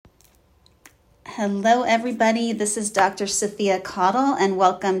Hello, everybody. This is Dr. Sophia Caudill, and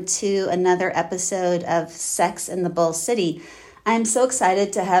welcome to another episode of Sex in the Bull City. I'm so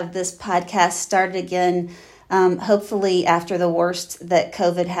excited to have this podcast started again, hopefully after the worst that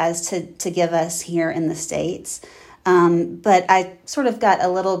COVID has to give us here in the States. But I sort of got a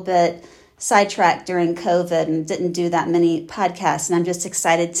little bit sidetracked during COVID and didn't do that many podcasts, and I'm just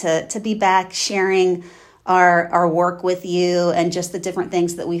excited to be back sharing our work with you and just the different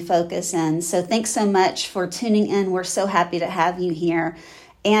things that we focus in. So thanks so much for tuning in. We're so happy to have you here.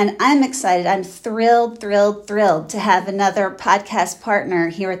 And I'm excited. I'm thrilled to have another podcast partner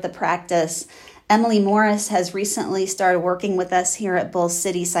here at the practice. Emily Morris has recently started working with us here at Bull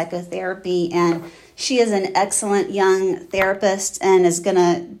City Psychotherapy, and she is an excellent young therapist and is going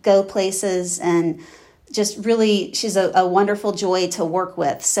to go places and just really, she's a wonderful joy to work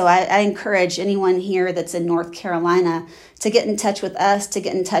with. So I encourage anyone here that's in North Carolina to get in touch with us, to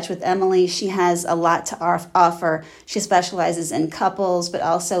get in touch with Emily. She has a lot to offer. She specializes in couples, but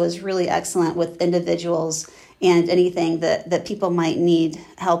also is really excellent with individuals and anything that people might need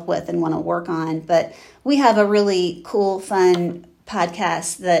help with and want to work on. But we have a really cool, fun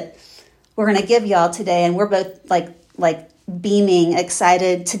podcast that we're going to give y'all today, and we're both like beaming,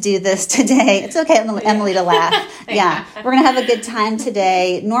 excited to do this today. It's okay, Emily, to laugh. Yeah, we're going to have a good time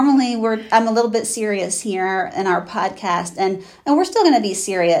today. Normally, I'm a little bit serious here in our podcast, and we're still going to be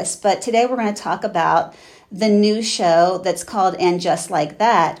serious, but today we're going to talk about the new show that's called And Just Like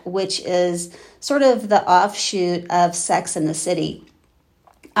That, which is sort of the offshoot of Sex in the City.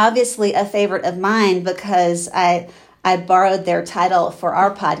 Obviously, a favorite of mine because I borrowed their title for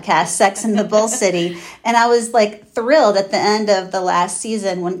our podcast, Sex in the Bull City. And I was thrilled at the end of the last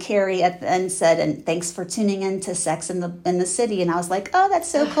season when Carrie at the end said, and thanks for tuning in to Sex in the City. And I was like, oh, that's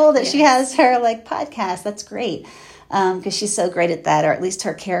so cool that she has her podcast. That's great. Because she's so great at that, or at least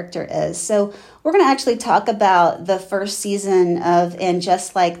her character is. So we're going to actually talk about the first season of And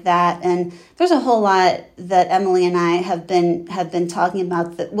Just Like That. And there's a whole lot that Emily and I have been talking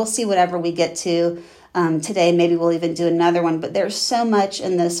about that we'll see whatever we get to. Today, maybe we'll even do another one, but there's so much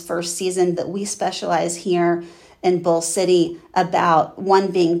in this first season that we specialize here in Bull City about,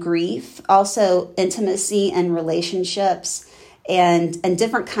 one being grief, also intimacy and relationships, and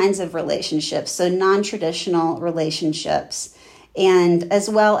different kinds of relationships, so non-traditional relationships, and as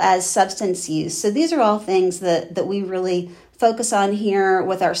well as substance use. So these are all things that we really focus on here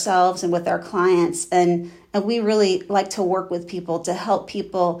with ourselves and with our clients, and we really like to work with people to help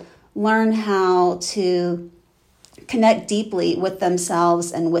people learn how to connect deeply with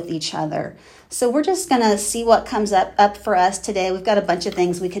themselves and with each other. So we're just going to see what comes up for us today. We've got a bunch of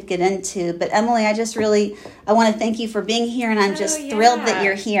things we could get into. But Emily, I want to thank you for being here, and I'm just thrilled that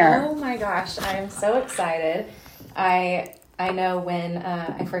you're here. Oh my gosh, I am so excited. I know when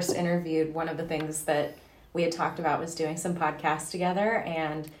I first interviewed, one of the things that we had talked about was doing some podcasts together,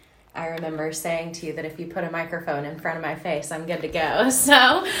 and I remember saying to you that if you put a microphone in front of my face, I'm good to go.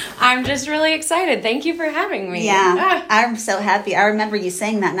 So I'm just really excited. Thank you for having me. Yeah, I'm so happy. I remember you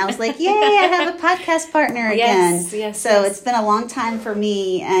saying that, and I was like, yay, I have a podcast partner again. Yes. It's been a long time for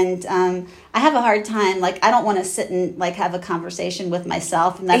me, and I have a hard time. I don't want to sit and have a conversation with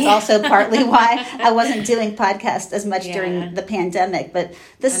myself, and that's also partly why I wasn't doing podcasts as much during the pandemic. But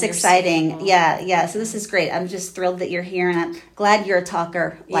this is exciting. Yeah. So this is great. I'm just thrilled that you're here, and I'm glad you're a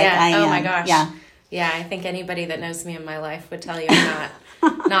talker I am. Oh my gosh. Yeah. I think anybody that knows me in my life would tell you I'm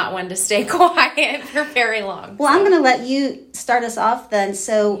not one to stay quiet for very long. Well, I'm going to let you start us off then.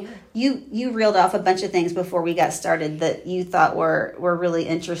 So you reeled off a bunch of things before we got started that you thought were really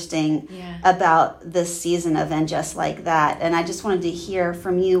interesting about this season of And Just Like That. And I just wanted to hear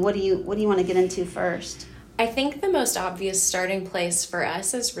from you. What do you want to get into first? I think the most obvious starting place for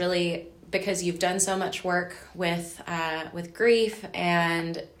us is really because you've done so much work with grief,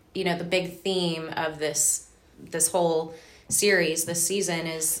 and the big theme of this whole series, this season,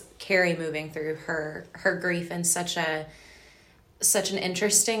 is Carrie moving through her grief in such an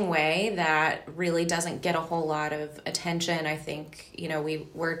interesting way that really doesn't get a whole lot of attention. I think, we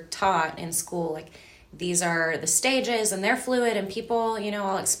were taught in school, these are the stages and they're fluid and people,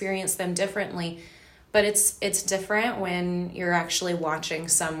 all experience them differently. But it's different when you're actually watching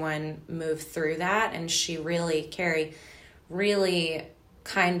someone move through that. And Carrie really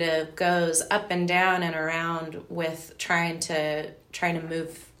kind of goes up and down and around with trying to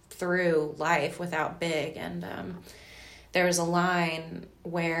move through life without big. And there was a line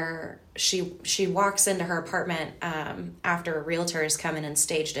where she walks into her apartment after a realtor has come in and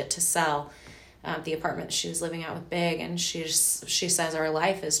staged it to sell the apartment she was living out with Big, and she says our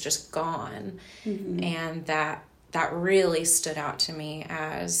life is just gone. Mm-hmm. And that really stood out to me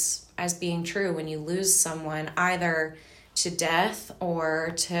as being true when you lose someone, either to death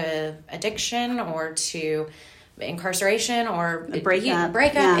or to addiction or to incarceration or breakup,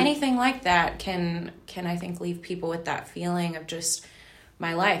 anything like that can I think leave people with that feeling of just,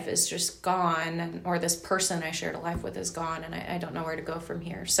 my life is just gone, or this person I shared a life with is gone, and I don't know where to go from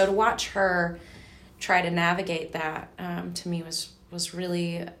here. So to watch her try to navigate that, to me was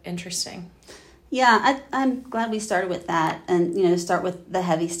really interesting. Yeah, I'm glad we started with that, and start with the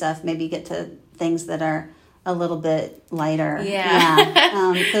heavy stuff. Maybe get to things that are a little bit lighter.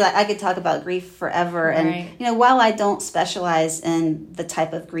 Yeah. Because I could talk about grief forever, right. and while I don't specialize in the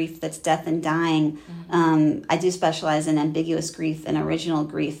type of grief that's death and dying, I do specialize in ambiguous grief and original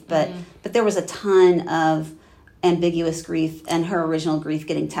grief. But there was a ton of ambiguous grief and her original grief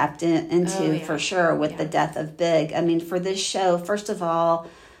getting tapped into for sure with the death of Big. I mean, for this show, first of all,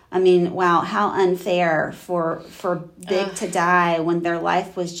 I mean, wow, how unfair for Big to die when their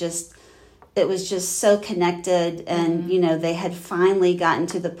life was just, it was just so connected, and they had finally gotten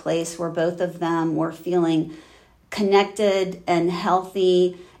to the place where both of them were feeling connected and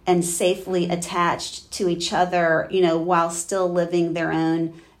healthy and safely attached to each other, while still living their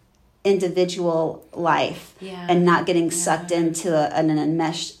own individual life and not getting sucked into an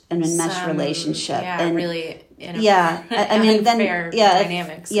enmeshed relationship. Yeah, and really. I mean, then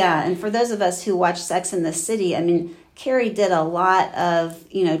dynamics. And for those of us who watch Sex and the City, I mean, Carrie did a lot of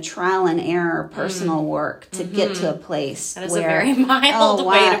trial and error personal work to get to a place that is where, a very mild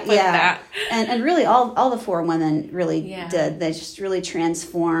way to put that. And really all the four women really did. They just really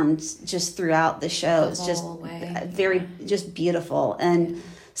transformed just throughout the show. It's just very just beautiful. And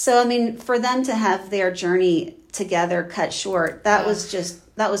so I mean, for them to have their journey together cut short, that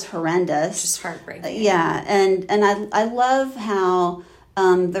was horrendous. Just heartbreaking. And I love how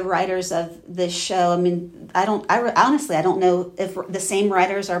the writers of this show, I mean, honestly, I don't know if the same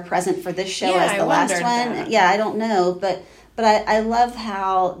writers are present for this show as the last one. That. Yeah, I don't know, but I love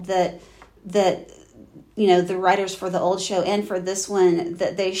how that the writers for the old show and for this one,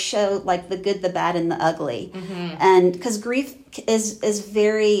 that they show like the good, the bad, and the ugly. And because grief is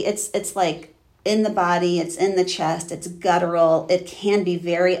very, it's like in the body, it's in the chest, it's guttural, it can be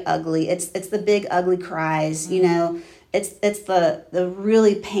very ugly. It's the big ugly cries, it's the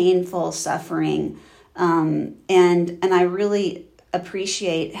really painful suffering. And I really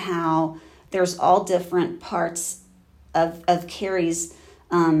appreciate how there's all different parts of Carrie's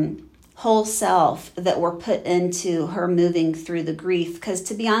whole self that were put into her moving through the grief. Because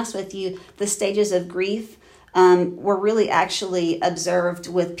to be honest with you, the stages of grief were really actually observed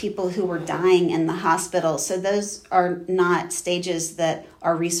with people who were dying in the hospital. So those are not stages that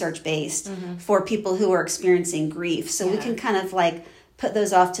are research-based for people who are experiencing grief. So we can kind of like put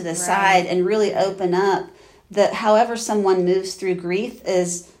those off to the side and really open up that however someone moves through grief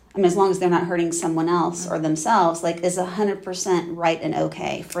is, I mean, as long as they're not hurting someone else or themselves, like is 100% right and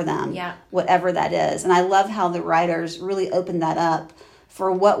okay for them, whatever that is. And I love how the writers really opened that up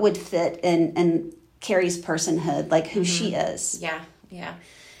for what would fit in Carrie's personhood, like who she is. Yeah.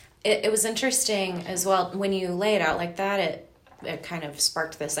 It was interesting as well when you lay it out like that. It kind of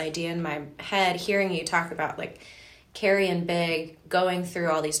sparked this idea in my head, hearing you talk about like Carrie and Big going through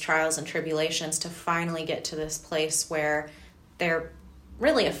all these trials and tribulations to finally get to this place where they're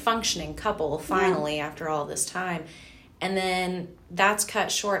really a functioning couple finally after all this time. And then that's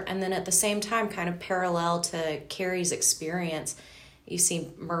cut short. And then at the same time, kind of parallel to Carrie's experience, you see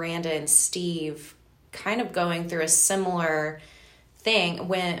Miranda and Steve kind of going through a similar thing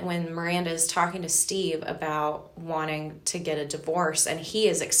when Miranda is talking to Steve about wanting to get a divorce, and he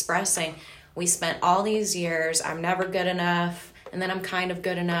is expressing, we spent all these years, I'm never good enough, and then I'm kind of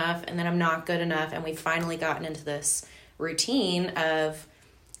good enough, and then I'm not good enough, and we've finally gotten into this routine of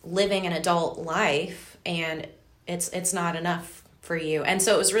living an adult life, and it's not enough for you. And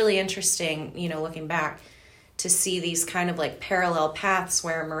so it was really interesting, looking back, to see these kind of like parallel paths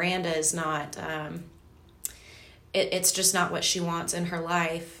where Miranda is not it's just not what she wants in her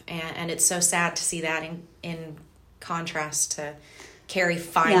life, and it's so sad to see that in contrast to Carrie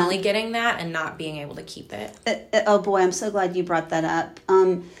finally getting that and not being able to keep it. Oh boy, I'm so glad you brought that up.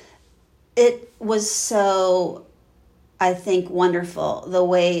 It was so, I think, wonderful the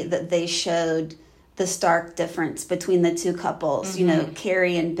way that they showed the stark difference between the two couples.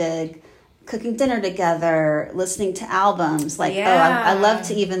 Carrie and Big cooking dinner together, listening to albums. Like, I love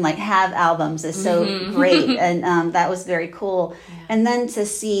to even like have albums. It's so great. And that was very cool. Yeah. And then to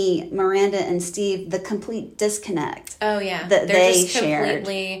see Miranda and Steve, the complete disconnect. Oh yeah. That they're they just shared.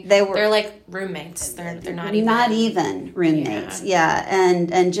 They're like roommates. They're not even. Not even roommates. Yeah.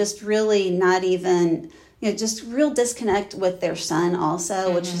 And just really not even just real disconnect with their son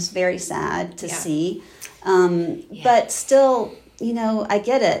also, which is very sad to see. But still, I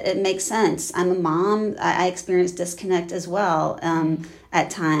get it. It makes sense. I'm a mom. I experience disconnect as well at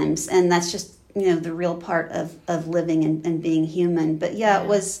times. And that's just, the real part of living and being human. But that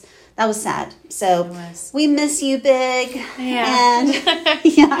was sad. So we miss you, Big. Yeah.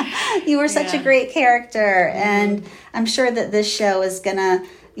 And you were such a great character. And I'm sure that this show is going to,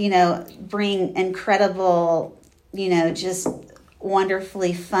 bring incredible, just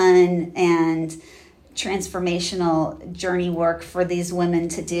wonderfully fun and transformational journey work for these women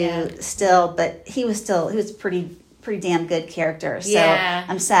to do still. But he was pretty damn good character. So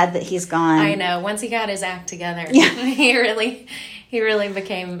I'm sad that he's gone. I know. Once he got his act together, he really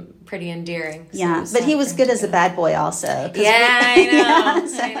became pretty endearing. So but he was good as a bad boy also. I know.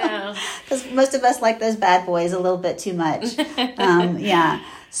 I know. Because most of us like those bad boys a little bit too much.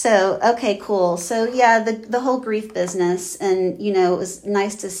 So, okay, cool. So, the whole grief business, and, it was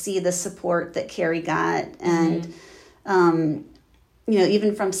nice to see the support that Carrie got. And,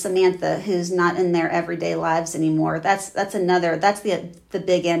 even from Samantha, who's not in their everyday lives anymore. That's the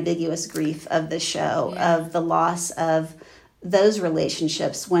big ambiguous grief of the show, of the loss of those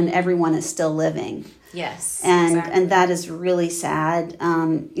relationships when everyone is still living. Yes. And that is really sad.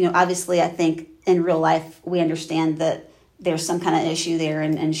 Obviously, I think in real life, we understand that there's some kind of issue there,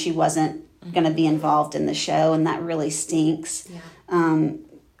 and she wasn't going to be involved in the show, and that really stinks,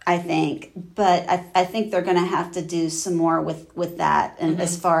 I think. But I think they're going to have to do some more with that, and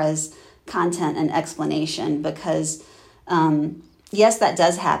as far as content and explanation, because, yes, that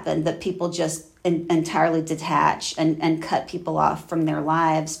does happen, that people just entirely detach and cut people off from their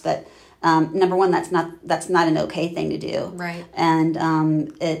lives, but number one, that's not an okay thing to do, right? And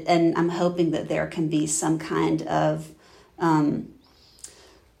and I'm hoping that there can be some kind of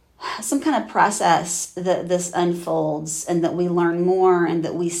process that this unfolds, and that we learn more, and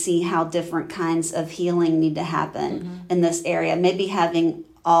that we see how different kinds of healing need to happen in this area. Maybe having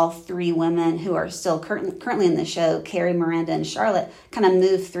all three women who are still currently in the show, Carrie, Miranda, and Charlotte, kind of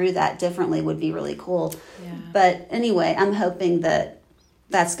move through that differently would be really cool. Yeah. But anyway, I'm hoping that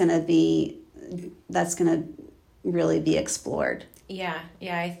that's going to really be explored. Yeah,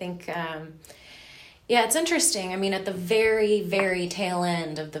 I think... it's interesting. I mean, at the very, very tail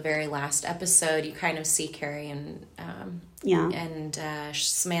end of the very last episode, you kind of see Carrie and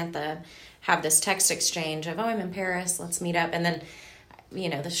Samantha have this text exchange of, I'm in Paris, let's meet up. And then,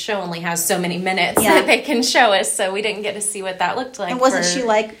 the show only has so many minutes that they can show us, so we didn't get to see what that looked like. And wasn't she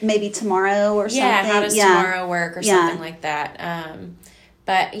like maybe tomorrow or something? Yeah, how does tomorrow work or something like that.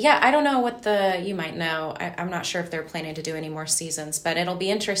 But I don't know what you might know. I'm not sure if they're planning to do any more seasons, but it'll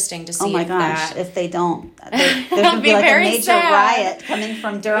be interesting to see. Oh my gosh, if they don't, there's going to be like a major riot coming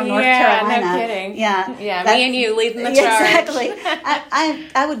from Durham, North Carolina. No kidding. Yeah, me and you leading the charge. Exactly.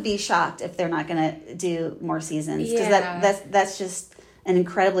 I would be shocked if they're not going to do more seasons, because that's just an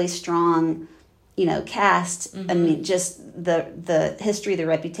incredibly strong, cast. I mean, just the history, the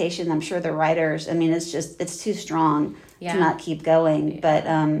reputation. I'm sure the writers. I mean, it's too strong to not keep going. But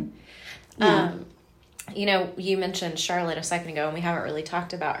you mentioned Charlotte a second ago, and we haven't really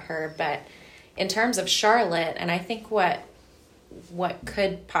talked about her. But in terms of Charlotte, and I think what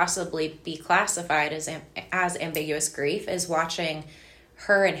could possibly be classified as ambiguous grief is watching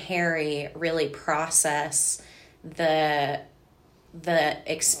her and Harry really process the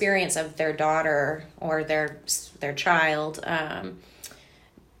experience of their daughter or their child,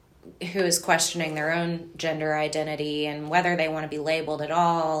 who is questioning their own gender identity and whether they want to be labeled at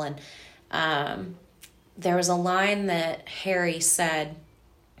all. And there was a line that Harry said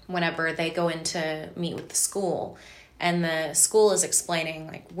whenever they go in to meet with the school, and the school is explaining,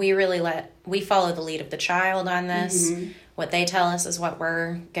 like, we follow the lead of the child on this. What they tell us is what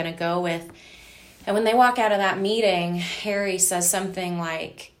we're going to go with. And when they walk out of that meeting, Harry says something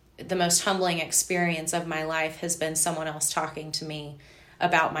like, the most humbling experience of my life has been someone else talking to me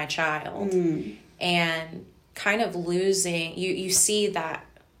about my child. And kind of losing, you see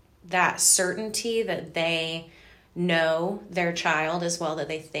that certainty that they know their child as well as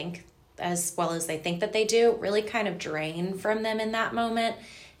they think that they do, really kind of drain from them in that moment.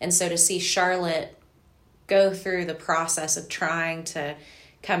 And so to see Charlotte go through the process of trying to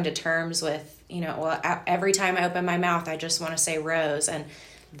come to terms with, every time I open my mouth, I just want to say Rose, and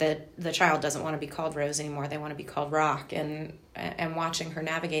the child doesn't want to be called Rose anymore. They want to be called Rock, and watching her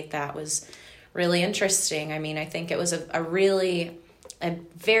navigate that was really interesting. I mean, I think it was a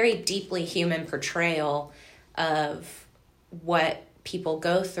very deeply human portrayal of what people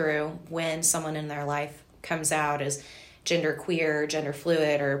go through when someone in their life comes out as genderqueer, gender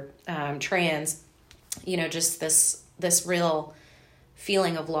fluid, or trans. just this real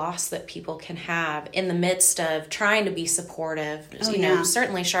feeling of loss that people can have in the midst of trying to be supportive.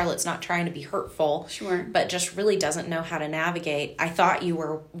 Certainly Charlotte's not trying to be hurtful, sure, but just really doesn't know how to navigate. I thought you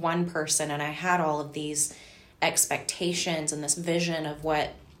were one person, and I had all of these expectations and this vision of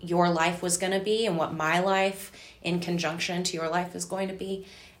what your life was going to be and what my life in conjunction to your life is going to be.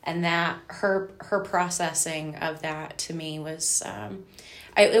 And that her processing of that to me was,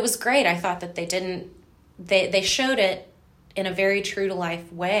 it was great. I thought that they showed it in a very true to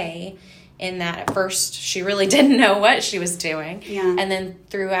life way, in that at first she really didn't know what she was doing. Yeah. And then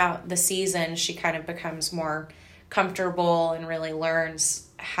throughout the season, she kind of becomes more comfortable and really learns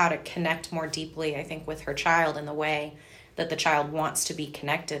how to connect more deeply, I think, with her child in the way that the child wants to be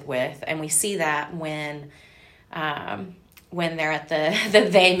connected with. And we see that when they're at the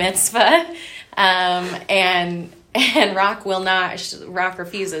they mitzvah, and Rock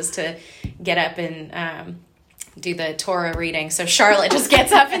refuses to get up and do the Torah reading, so Charlotte just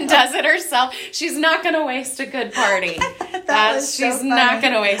gets up and does it herself. She's not going to waste a good party. She's not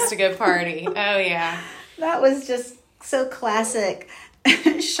going to waste a good party. Oh yeah, that was just so classic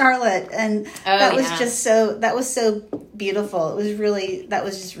Charlotte, and that was so beautiful. That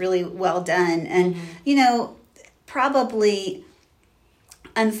was just really well done. And probably,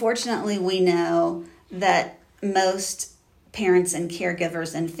 unfortunately, we know that most parents and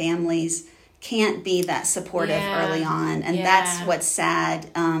caregivers and families can't be that supportive early on, and that's what's sad.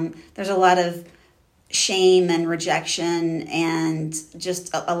 There's a lot of shame and rejection and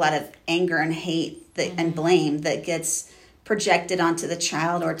just a lot of anger and hate and blame that gets projected onto the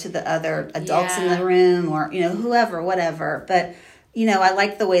child or to the other adults in the room, or whoever, whatever. But I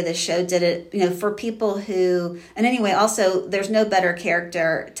like the way the show did it, for people who, and anyway, also there's no better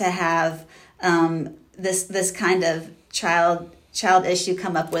character to have this kind of child issue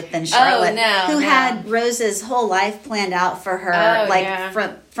come up with than Charlotte, who had Rose's whole life planned out for her,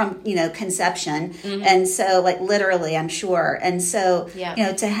 from conception, and so literally, I'm sure, and so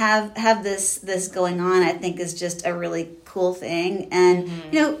to have this going on, I think is just a really cool thing. And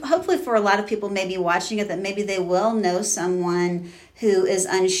hopefully for a lot of people maybe watching it, that maybe they will know someone who is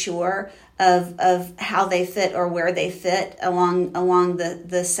unsure of how they fit or where they fit along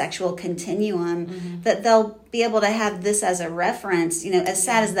the sexual continuum, that they'll be able to have this as a reference, as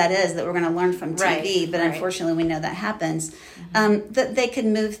sad as that is, that we're going to learn from TV, but unfortunately we know that happens, that they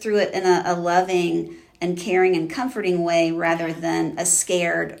can move through it in a loving and caring and comforting way, rather than a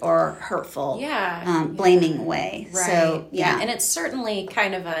scared or hurtful, blaming way. Right. So, and it's certainly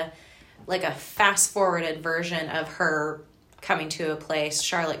kind of a fast-forwarded version of her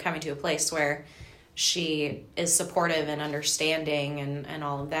Charlotte coming to a place where she is supportive and understanding and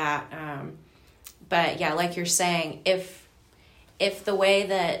all of that. But yeah, like you're saying, if the way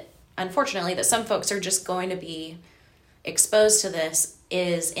that, unfortunately, that some folks are just going to be exposed to this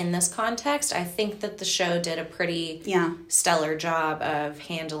is in this context, I think that the show did a pretty stellar job of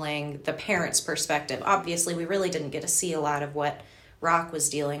handling the parents' perspective. Obviously, we really didn't get to see a lot of what Rock was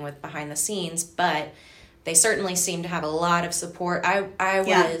dealing with behind the scenes, but they certainly seem to have a lot of support. I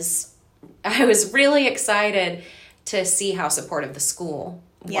was really excited to see how supportive the school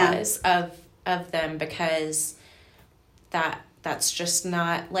was of them, because that's just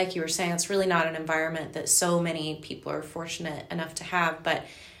not, like you were saying, it's really not an environment that so many people are fortunate enough to have. But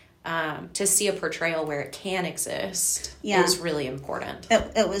to see a portrayal where it can exist is really important.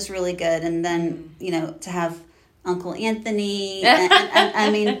 It was really good. And then, to have Uncle Anthony, and I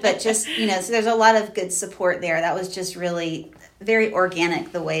mean, but just, so there's a lot of good support there. That was just really very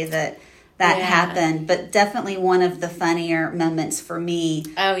organic, the way that happened, but definitely one of the funnier moments for me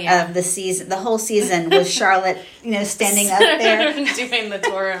of the season. The whole season was Charlotte, standing up there doing the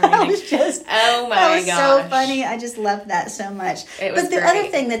Torah reading. That was so funny. I just loved that so much. But the other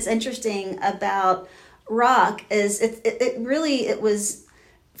thing that's interesting about Rock is it was.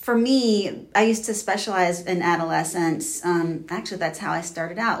 For me, I used to specialize in adolescents. Actually, that's how I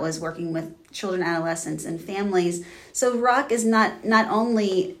started out, was working with children, adolescents, and families. So Rock is not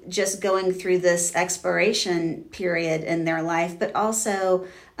only just going through this exploration period in their life, but also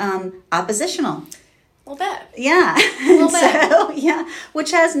oppositional. A little bit. Yeah. A little bit. So, which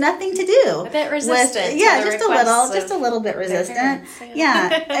has nothing to do. A bit resistant. Just a little bit resistant. Parents,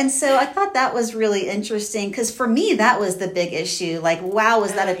 And so I thought that was really interesting, because for me, that was the big issue.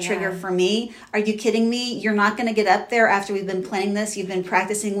 Was that a trigger for me? Are you kidding me? You're not going to get up there after we've been planning this. You've been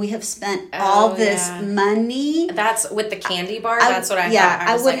practicing. We have spent all this money. That's with the candy bar. That's what I thought.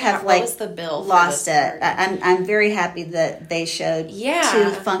 I would have what was the bill? Lost it. I'm very happy that they showed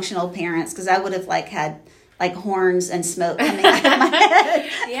two functional parents, because I would have had like horns and smoke coming out of my head.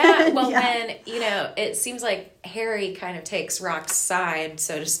 Yeah, well, when, it seems like Harry kind of takes Rock's side,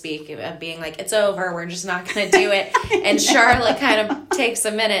 so to speak, of being like, it's over, we're just not going to do it. And Charlotte kind of takes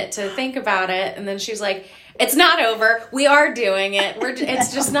a minute to think about it, and then she's like, it's not over, we are doing it.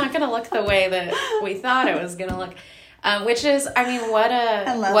 It's just not going to look the way that we thought it was going to look. Which is, what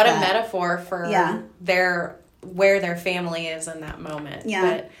a metaphor for where their family is in that moment. Yeah.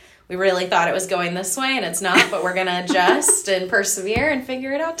 But we really thought it was going this way, and it's not, but we're going to adjust and persevere and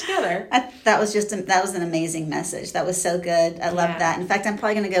figure it out together. That was an amazing message. That was so good. I love that. In fact, I'm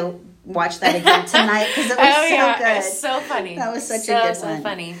probably going to go watch that again tonight because it was so good. It was so funny. That was such a good one. So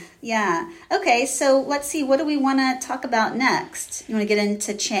funny. Yeah. Okay, so let's see. What do we want to talk about next? You want to get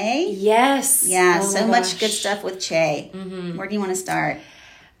into Che? Yes. Yeah, so much good stuff with Che. Mm-hmm. Where do you want to start?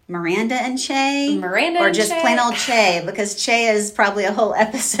 Miranda and Che? Or just plain old Che? Because Che is probably a whole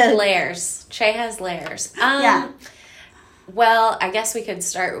episode. Layers. Che has layers. Yeah. Well, I guess we could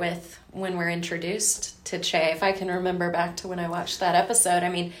start with when we're introduced to Che. If I can remember back to when I watched that episode.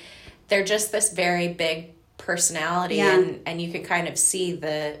 They're just this very big personality, and you can kind of see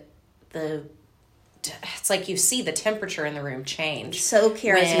the it's like you see the temperature in the room change. So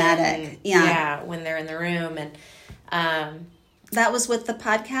charismatic. When they're in the room. And that was with the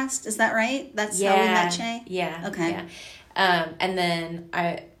podcast, is that right? That's how we met Che? Yeah. Okay. Yeah. And then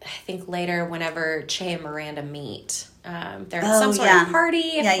I think later whenever Che and Miranda meet, they're at some sort of party,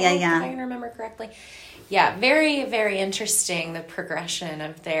 if I can remember correctly. Yeah, very, very interesting, the progression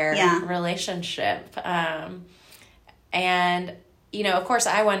of their relationship. And, of course,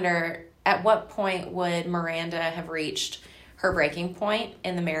 I wonder, at what point would Miranda have reached her breaking point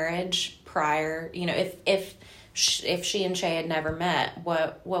in the marriage prior? If she and Che had never met,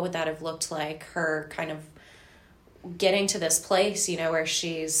 what would that have looked like? Her kind of getting to this place, where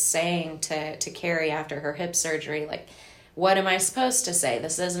she's saying to Carrie after her hip surgery, like, what am I supposed to say?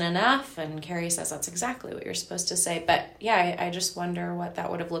 This isn't enough. And Carrie says, that's exactly what you're supposed to say. But yeah, I just wonder what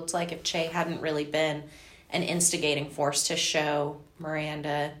that would have looked like if Che hadn't really been an instigating force to show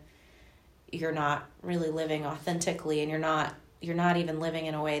Miranda, you're not really living authentically, and you're not even living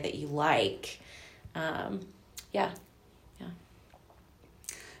in a way that you like.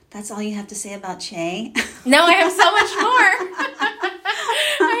 That's all you have to say about Che? No, I have so much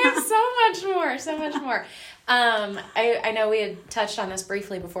more. So much more. I know we had touched on this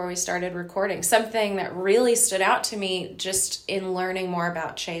briefly before we started recording. Something that really stood out to me just in learning more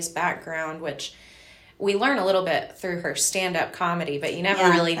about Che's background, which we learn a little bit through her stand-up comedy, but you never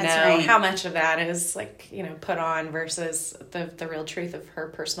really know how much of that is put on versus the real truth of her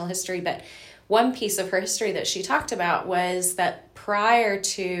personal history. But one piece of her history that she talked about was that prior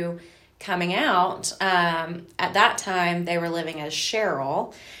to coming out, at that time they were living as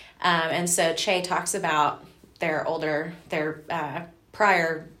Cheryl. And so Che talks about their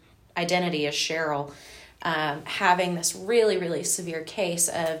prior identity as Cheryl, having this really, really severe case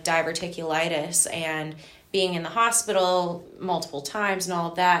of diverticulitis and being in the hospital multiple times and all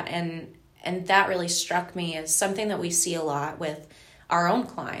of that. And that really struck me as something that we see a lot with our own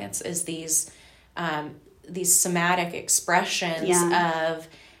clients, is these somatic expressions of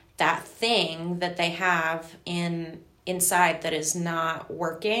that thing that they have inside that is not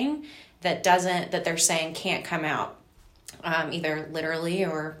working, that they're saying can't come out, either literally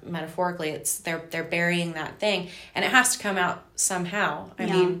or metaphorically. It's they're burying that thing, and it has to come out somehow. I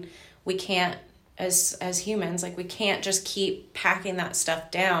mean, we can't, as humans, we can't just keep packing that stuff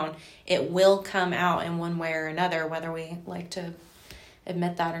down. It will come out in one way or another, whether we like to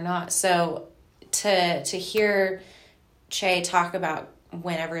admit that or not. So to hear Che talk about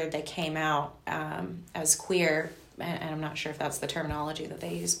whenever they came out as queer, and I'm not sure if that's the terminology that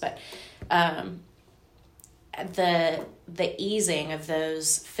they use, but the easing of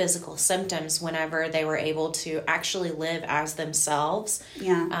those physical symptoms whenever they were able to actually live as themselves,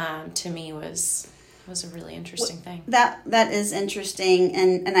 to me was a really interesting thing. That is interesting,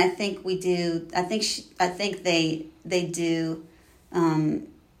 and I think we do. I think they do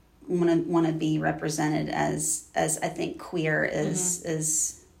want to be represented as I think queer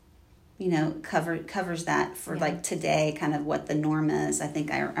is covers that for today, kind of what the norm is. I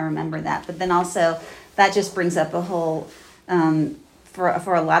think I remember that, but then also that just brings up a whole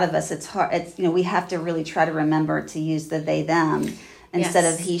for a lot of us, it's hard. It's we have to really try to remember to use the they them instead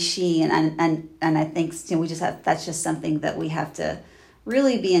of he she, and I think we just have, that's just something that we have to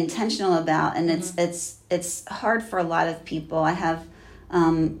really be intentional about, and it's hard for a lot of people. I have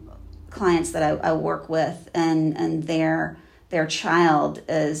clients that I work with, and their child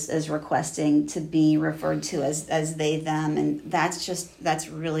is requesting to be referred to as they, them. And that's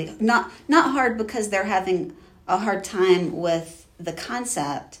really not hard because they're having a hard time with the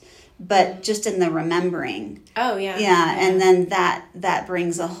concept, but just in the remembering. Oh, yeah. Yeah. And then that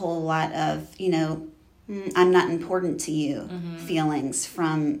brings a whole lot of, I'm not important to you feelings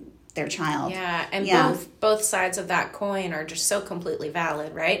from their child. Yeah. And both sides of that coin are just so completely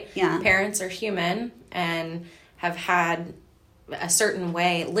valid, right? Yeah. Parents are human and have had a certain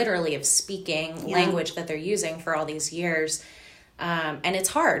way, literally, of speaking language that they're using for all these years. And it's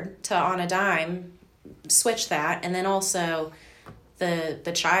hard to, on a dime, switch that. And then also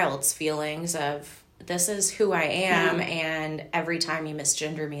the child's feelings of, this is who I am, and every time you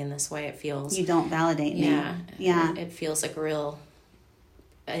misgender me in this way, it feels... You don't validate me. Yeah. It feels like a real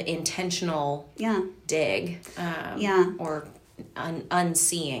intentional dig. Or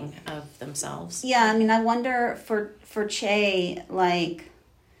unseeing of themselves. Yeah, I mean, I wonder for Che,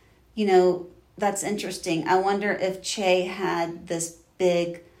 that's interesting. I wonder if Che had this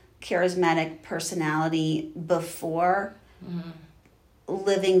big charismatic personality before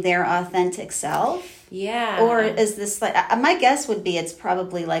living their authentic self. Yeah. Or is this my guess would be it's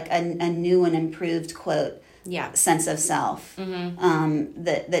probably like a new and improved quote. Yeah. Sense of self.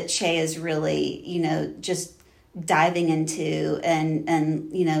 That Che is really, just diving into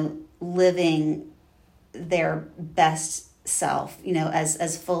and living their best self,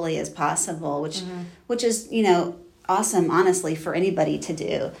 as fully as possible, which is, awesome, honestly, for anybody to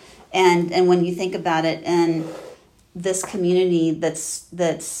do. And when you think about it, in this community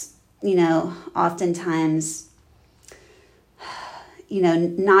that's oftentimes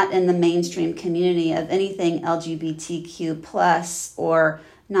not in the mainstream community of anything LGBTQ plus or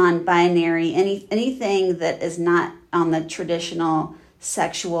non-binary, anything that is not on the traditional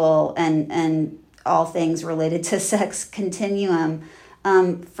sexual and all things related to sex continuum,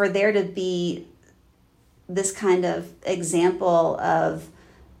 for there to be this kind of example of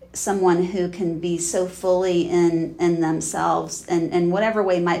someone who can be so fully in themselves and whatever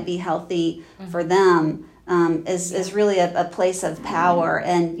way might be healthy for them, is really a place of power.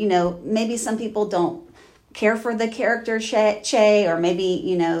 And, maybe some people don't care for the character Che, or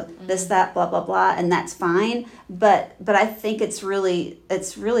maybe, this, that, blah, blah, blah, and that's fine. But I think it's really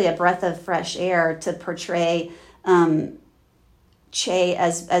a breath of fresh air to portray Che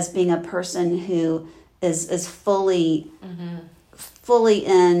as being a person who is fully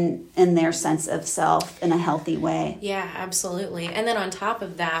in their sense of self in a healthy way. Yeah, absolutely. And then on top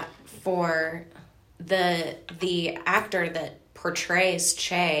of that, for the actor that portrays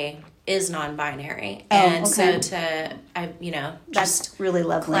Che is non-binary. So that's really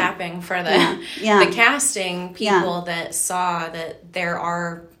lovely. Clapping for the casting people that saw that there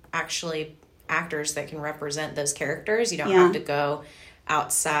are actually actors that can represent those characters. You don't have to go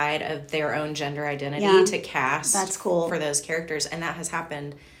outside of their own gender identity to cast. That's cool. For those characters. And that has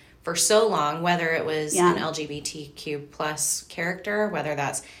happened for so long, whether it was an LGBTQ plus character, whether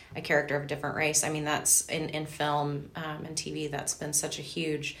that's a character of a different race. I mean, that's in film and TV, that's been such a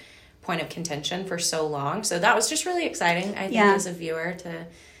huge point of contention for so long. So that was just really exciting, I think, as a viewer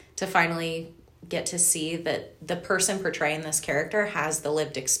to finally get to see that the person portraying this character has the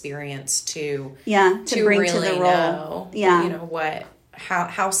lived experience to bring really to the role. Know,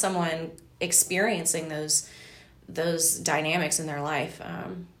 how someone experiencing those dynamics in their life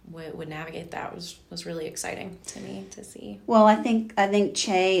would navigate that was really exciting to me to see. Well, I think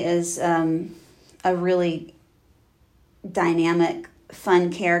Che is a really dynamic,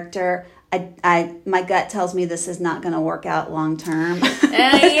 fun character. My gut tells me this is not going to work out long term. But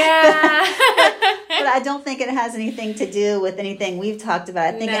I don't think it has anything to do with anything we've talked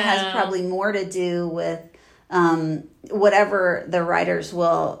about. I think it has probably more to do with whatever the writers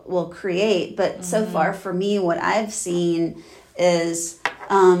will create. But so far for me, what I've seen is,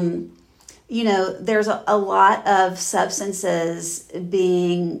 there's a lot of substances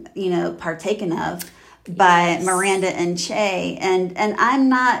being, partaken of by Miranda and Che, and I'm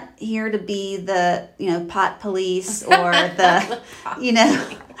not here to be the pot police or the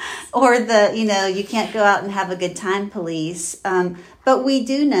or the you can't go out and have a good time police, but we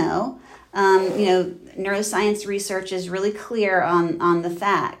do know neuroscience research is really clear on the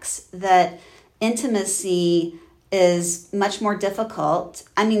facts that intimacy is much more difficult.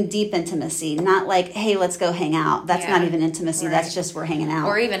 I mean, deep intimacy, not like, hey, let's go hang out. That's not even intimacy. Right. That's just we're hanging out.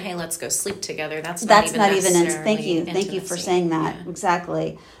 Or even, hey, let's go sleep together. That's not even thank you for saying that. Yeah.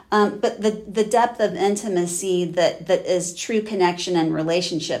 Exactly. But the depth of intimacy that is true connection and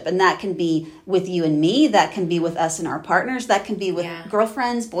relationship, and that can be with you and me, that can be with us and our partners, that can be with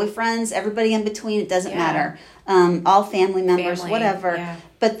girlfriends, boyfriends, everybody in between. It doesn't matter. all family members, Family, whatever. yeah.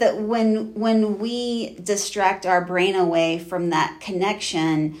 But that when we distract our brain away from that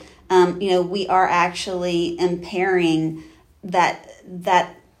connection, we are actually impairing that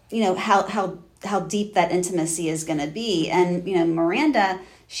how deep that intimacy is going to be. And Miranda,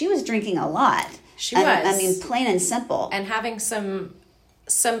 she was drinking a lot. She was. I mean, plain and simple. And having some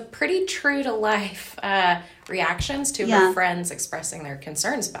pretty true to life reactions to her friends expressing their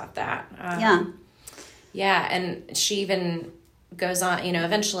concerns about that. Yeah, and she even goes on,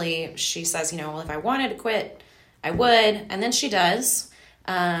 eventually she says, well, if I wanted to quit, I would. And then she does.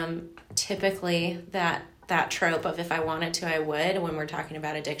 Typically that trope of if I wanted to, I would, when we're talking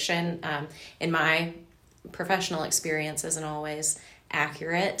about addiction, in my professional experience isn't always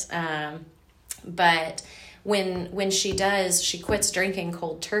accurate. But when she does, she quits drinking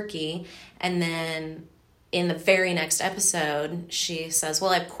cold turkey, and then in the very next episode, she says,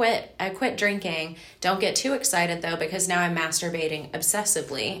 well, I quit drinking. Don't get too excited though, because now I'm masturbating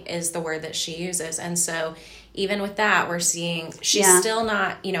obsessively is the word that she uses. And so even with that, we're seeing she's still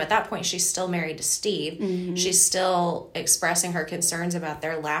not, at that point, she's still married to Steve. Mm-hmm. She's still expressing her concerns about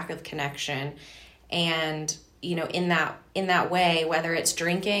their lack of connection. And, in that way, whether it's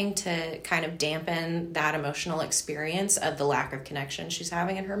drinking to kind of dampen that emotional experience of the lack of connection she's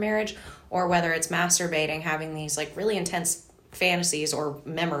having in her marriage, or whether it's masturbating, having these like really intense fantasies or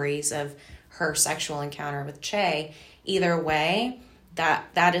memories of her sexual encounter with Che, either way,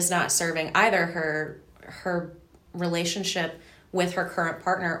 that is not serving either her relationship with her current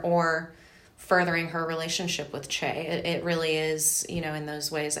partner or furthering her relationship with Che. It really is, in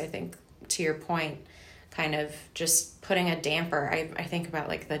those ways, I think, to your point, kind of just putting a damper. I think about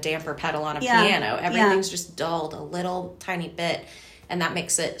like the damper pedal on a piano. Everything's just dulled a little tiny bit, and that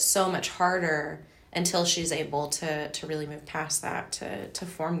makes it so much harder until she's able to really move past that, to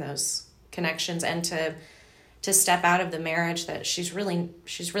form those connections and to step out of the marriage that she's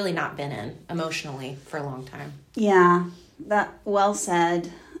really not been in emotionally for a long time. Yeah, that well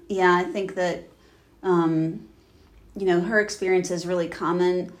said. Yeah, I think that her experience is really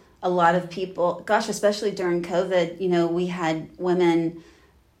common. A lot of people, especially during COVID, we had women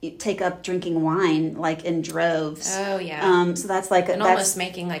take up drinking wine like in droves. Oh yeah. So that's like almost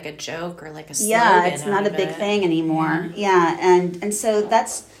making like a joke or like a slogan. Yeah, it's not a big thing anymore. Yeah, and so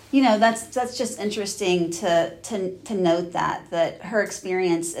that's that's just interesting to note that her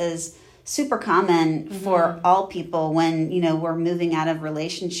experience is super common for all people when we're moving out of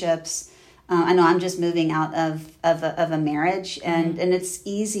relationships. I know I'm just moving out of a marriage, and it's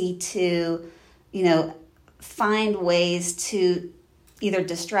easy to find ways to either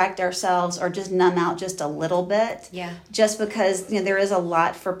distract ourselves or just numb out just a little bit. Yeah. Just because there is a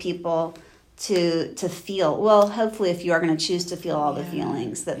lot for people to feel. Well, hopefully if you are going to choose to feel all the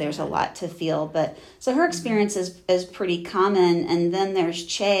feelings, that there's a lot to feel. But so her experience is pretty common. And then there's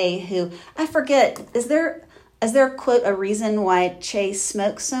Che, who I forget, is there quote a reason why Che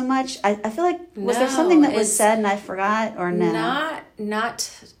smokes so much? I feel like was there something that was said and I forgot, or no?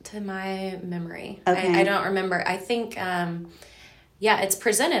 Not to my memory. Okay. I don't remember. I think it's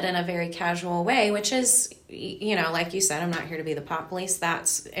presented in a very casual way, which is, like you said, I'm not here to be the pop police.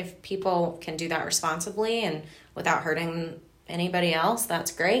 That's, if people can do that responsibly and without hurting anybody else,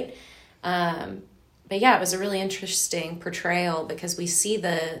 that's great. But yeah, it was a really interesting portrayal because we see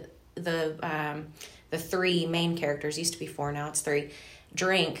the three main characters, used to be four, now it's three,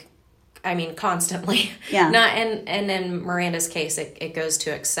 drink, constantly. Yeah. And in Miranda's case, it goes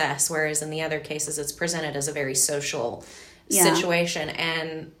to excess, whereas in the other cases, it's presented as a very social situation.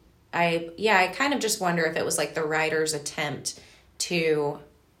 And I kind of just wonder if it was like the writer's attempt to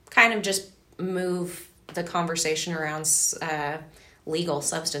kind of just move the conversation around legal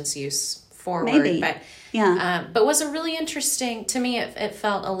substance use forward. Maybe. But but was a really interesting, to me, it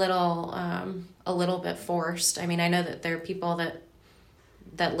felt a little bit forced. I know that there are people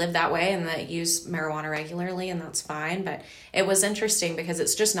that live that way and that use marijuana regularly, and that's fine, but it was interesting because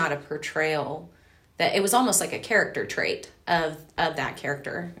it's just not a portrayal. That it was almost like a character trait of that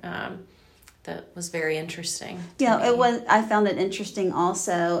character that was very interesting. Yeah, it was. I found it interesting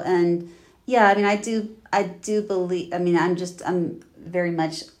also, and I do believe. I'm very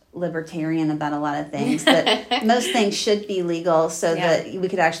much libertarian about a lot of things. That most things should be legal so that we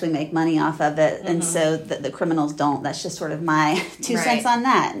could actually make money off of it, and so that the criminals don't. That's just sort of my 2 cents on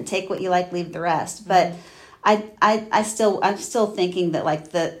that. And take what you like, leave the rest. But I'm still thinking that like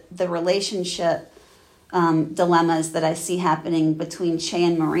the relationship dilemmas that I see happening between Che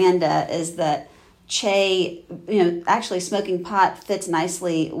and Miranda is that Che, actually smoking pot fits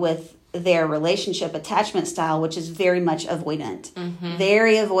nicely with their relationship attachment style, which is very much avoidant,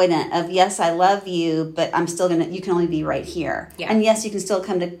 very avoidant of, yes, I love you, but I'm still you can only be right here. Yeah. And yes, you can still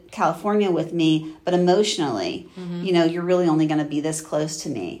come to California with me, but emotionally, you're really only going to be this close to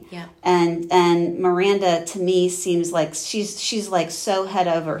me. Yeah. And Miranda, to me, seems like she's like so head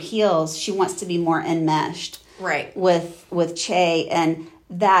over heels. She wants to be more enmeshed right. with Che, and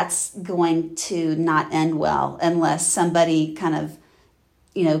that's going to not end well unless somebody kind of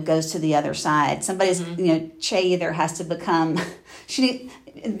goes to the other side. Somebody's, Che either has to become,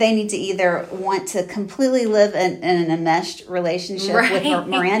 they need to either want to completely live in an enmeshed relationship with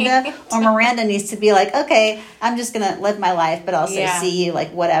Miranda, or Miranda needs to be like, okay, I'm just going to live my life, but also see you,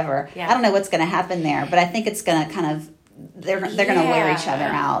 like, whatever. Yeah. I don't know what's going to happen there, but I think it's going to kind of, they're going to wear each other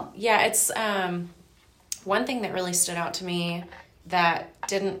out. Yeah, it's one thing that really stood out to me that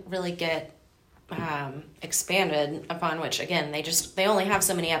didn't really get expanded upon, which again they only have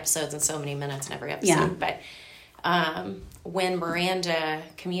so many episodes and so many minutes in every episode. But when Miranda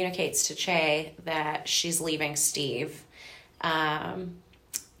communicates to Che that she's leaving Steve,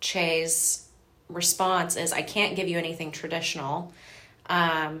 Che's response is, I can't give you anything traditional.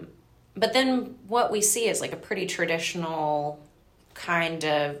 But then what we see is like a pretty traditional kind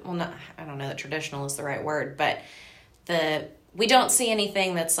of, I don't know that traditional is the right word, but we don't see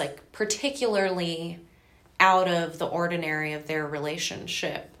anything that's like particularly out of the ordinary of their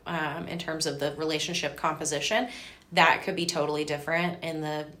relationship in terms of the relationship composition. That could be totally different in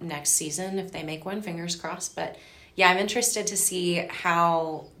the next season if they make one, fingers crossed. But yeah, I'm interested to see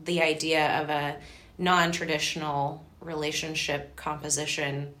how the idea of a non-traditional relationship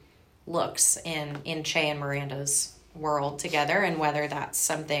composition looks in Che and Miranda's world together, and whether that's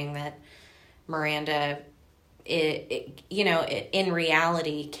something that Miranda in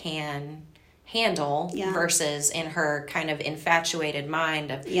reality can handle versus in her kind of infatuated mind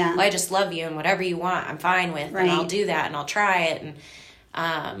of, well, I just love you and whatever you want, I'm fine with, and I'll do that and I'll try it. And,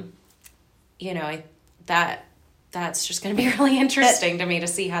 that's just going to be really interesting to me to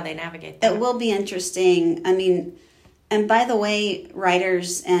see how they navigate that. It will be interesting. I mean, and by the way,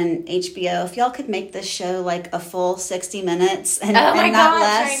 writers and HBO, if y'all could make this show like a full 60 minutes and not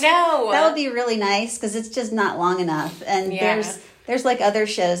less, I know. That would be really nice, because it's just not long enough. And there's like other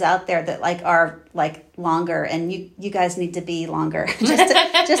shows out there that like are like longer, and you guys need to be longer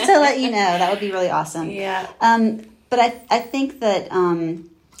just to let you know. That would be really awesome. Yeah. But I think that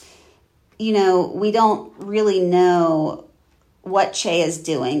we don't really know what Che is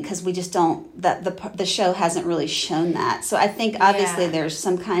doing, because we just don't, that the show hasn't really shown that. So I think obviously there's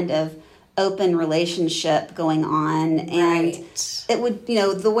some kind of open relationship going on, and it would,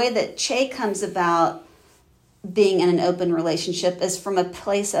 the way that Che comes about being in an open relationship is from a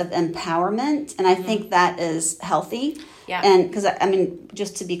place of empowerment, and I think that is healthy. Yeah. And because I mean,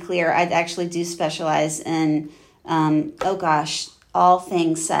 just to be clear, I actually do specialize in all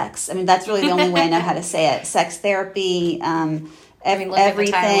things sex. I mean, that's really the only way I know how to say it. Sex therapy,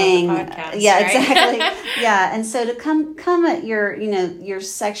 everything. Yeah, right? Exactly. Yeah. And so to come at your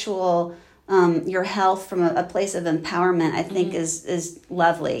sexual, your health from a place of empowerment, I think is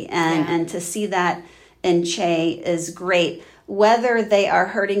lovely. And to see that in Che is great. Whether they are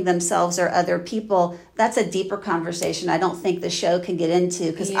hurting themselves or other people, that's a deeper conversation I don't think the show can get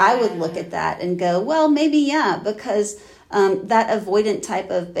into, because I would look at that and go, well, maybe, because that avoidant type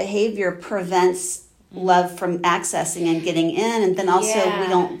of behavior prevents love from accessing and getting in, and then also we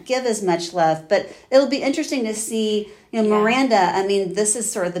don't give as much love. But it'll be interesting to see, Miranda, I mean, this is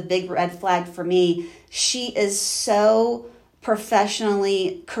sort of the big red flag for me. She is so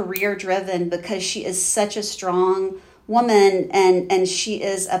professionally career driven because she is such a strong woman, and she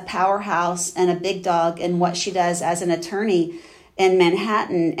is a powerhouse and a big dog in what she does as an attorney in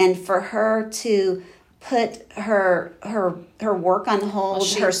Manhattan. And for her to put her work on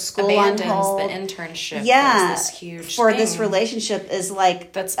hold, her school on hold, the internship, this huge for thing. This relationship is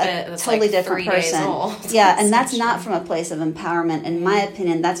like that's a totally like different 3 days person. Old. Yeah, and that's not from a place of empowerment, in my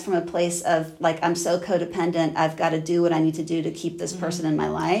opinion. That's from a place of like, I'm so codependent, I've got to do what I need to do to keep this person in my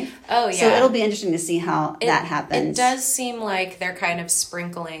life. Oh yeah. So it'll be interesting to see how that happens. It does seem like they're kind of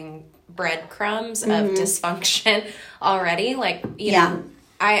sprinkling breadcrumbs of dysfunction already. Like, you know,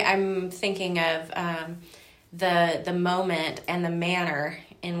 I'm thinking of the moment and the manner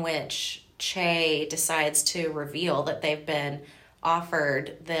in which Che decides to reveal that they've been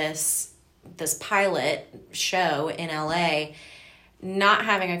offered this pilot show in LA, not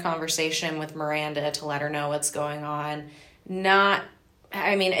having a conversation with Miranda to let her know what's going on.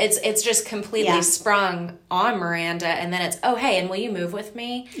 It's just completely sprung on Miranda, and then it's, oh, hey, and will you move with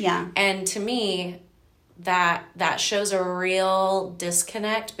me? Yeah. And to me, that shows a real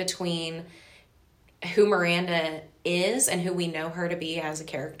disconnect between who Miranda is and who we know her to be as a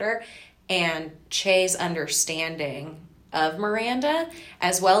character, and Che's understanding of Miranda,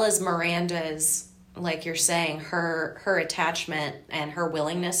 as well as Miranda's, like you're saying, her attachment and her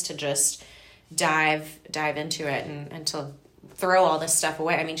willingness to just dive into it and to throw all this stuff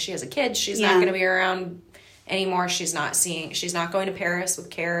away. I mean, she has a kid. She's not going to be around anymore. She's not going to Paris with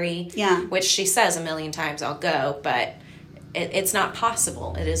Carrie, which she says a million times, I'll go, but it's not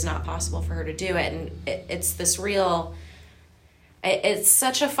possible. It is not possible for her to do it. And it's this real, it's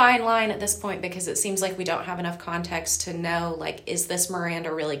such a fine line at this point, because it seems like we don't have enough context to know, like, is this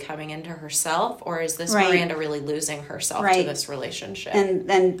Miranda really coming into herself, or is this Miranda really losing herself to this relationship?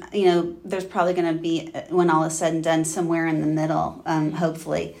 And you know, there's probably going to be, when all is said and done, somewhere in the middle,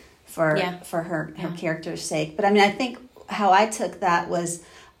 hopefully, for her character's sake. But I mean, I think how I took that was,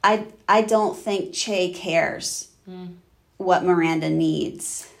 I don't think Che cares what Miranda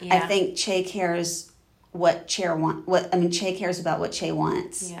needs. I think Che cares what Che cares about what Che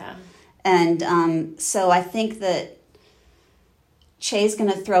wants. Yeah. And so I think that Che's going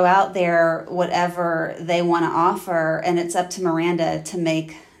to throw out there whatever they want to offer, and it's up to Miranda to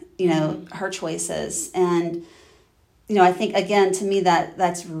make, you know, her choices. And you know, I think, again, to me,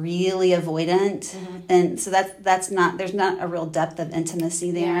 that's really avoidant. And so that's not, there's not a real depth of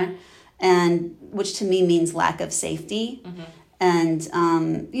intimacy there. And which to me means lack of safety. And,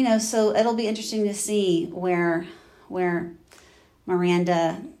 you know, so it'll be interesting to see where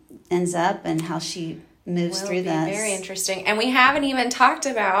Miranda ends up and how she moves through this. Very interesting. And we haven't even talked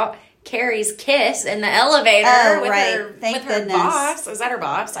about Carrie's kiss in the elevator with her boss. Is that her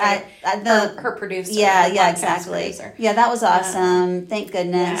boss? Her producer. Yeah, exactly. Producer. Yeah, that was awesome. Thank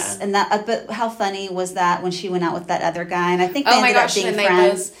goodness. Yeah. And that, but how funny was that when she went out with that other guy? And I think they ended up being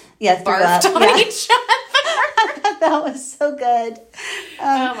friends. Barfed on each other. That was so good.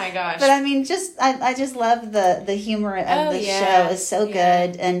 Oh my gosh! But I mean, I just love the humor of the show is so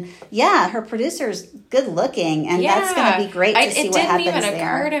good, and her producer's good looking, and that's going to be great to see what happens there. It didn't even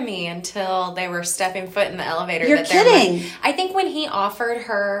occur to me until they were stepping foot in the elevator. You're kidding! I think when he offered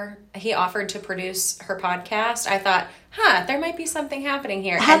to produce her podcast, I thought, there might be something happening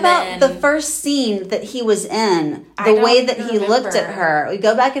here. How about the first scene that he was in? The way that he looked at her. We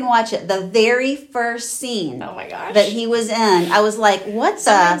go back and watch it. The very first scene. Oh my gosh. That he was in. I was like, what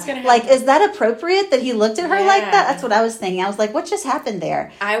the? Like, is that appropriate that he looked at her like that? That's what I was thinking. I was like, what just happened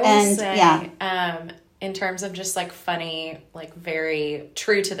there? I will say, in terms of just like funny, like very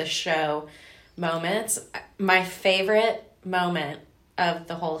true to the show moments, my favorite moment of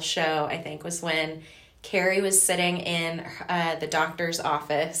the whole show, I think, was when Carrie was sitting in the doctor's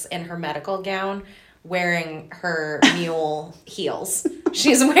office in her medical gown, wearing her mule heels.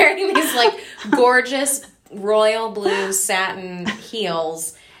 She's wearing these like gorgeous royal blue satin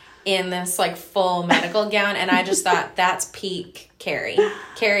heels in this like full medical gown, and I just thought, that's peak Carrie.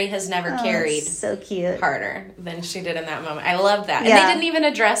 Carrie has never carried so cute harder than she did in that moment. I love that. And they didn't even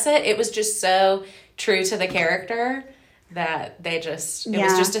address it. It was just so true to the character that they just, it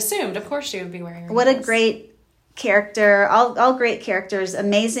was just assumed. Of course she would be wearing her What heels. A great character. All great characters,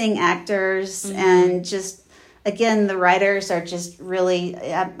 amazing actors, and just, again, the writers are just really,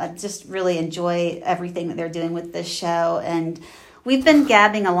 I just really enjoy everything that they're doing with this show. And we've been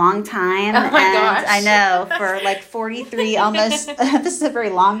gabbing a long time. Oh my gosh. I know, for like 43 almost. This is a very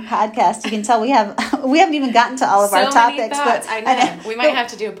long podcast. You can tell we haven't even gotten to all of our topics. But I know. We might have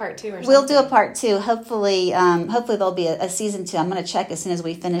to do a part 2 or something. We'll do a part 2. Hopefully there'll be a season 2. I'm going to check as soon as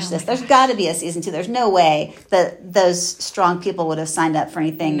we finish this. There's got to be a season 2. There's no way that those strong people would have signed up for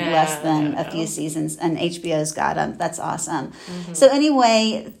anything less than a few seasons, and HBO's got them. That's awesome. So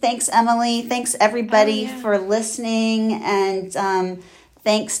anyway, thanks, Emily. Thanks, everybody, for listening, and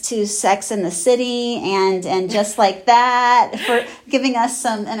thanks to Sex and the City and Just Like That for giving us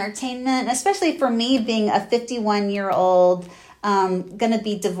some entertainment, especially for me being a 51-year-old, going to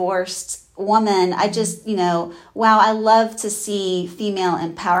be divorced woman. I just, I love to see female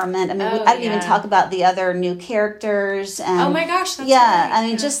empowerment. I mean, I didn't even talk about the other new characters. And, oh my gosh, that's right. I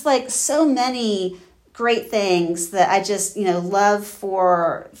mean, just like so many great things that I just, love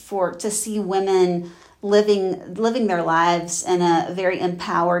for to see women living their lives in a very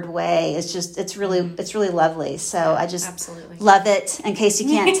empowered way. It's really lovely. So I just love it, in case you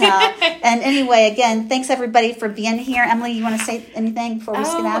can't tell. And anyway, again, thanks everybody for being here. Emily, you want to say anything before we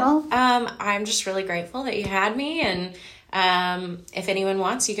skedaddle? I'm just really grateful that you had me, and if anyone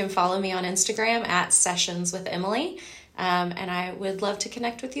wants, you can follow me on Instagram at Sessions with Emily. And I would love to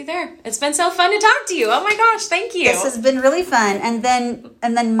connect with you there. It's been so fun to talk to you. Oh my gosh, thank you. This has been really fun. And then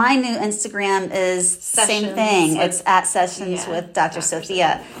my new Instagram is same thing. It's at Sessions with Dr.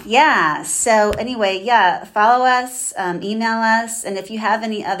 Sophia. Yeah. So anyway, follow us, email us. And if you have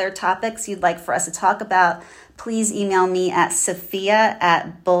any other topics you'd like for us to talk about, please email me at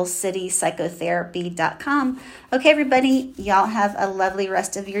sophia@bullcitypsychotherapy.com. Okay, everybody, y'all have a lovely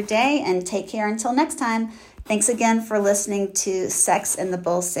rest of your day and take care until next time. Thanks again for listening to Sex in the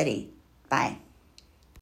Bull City. Bye.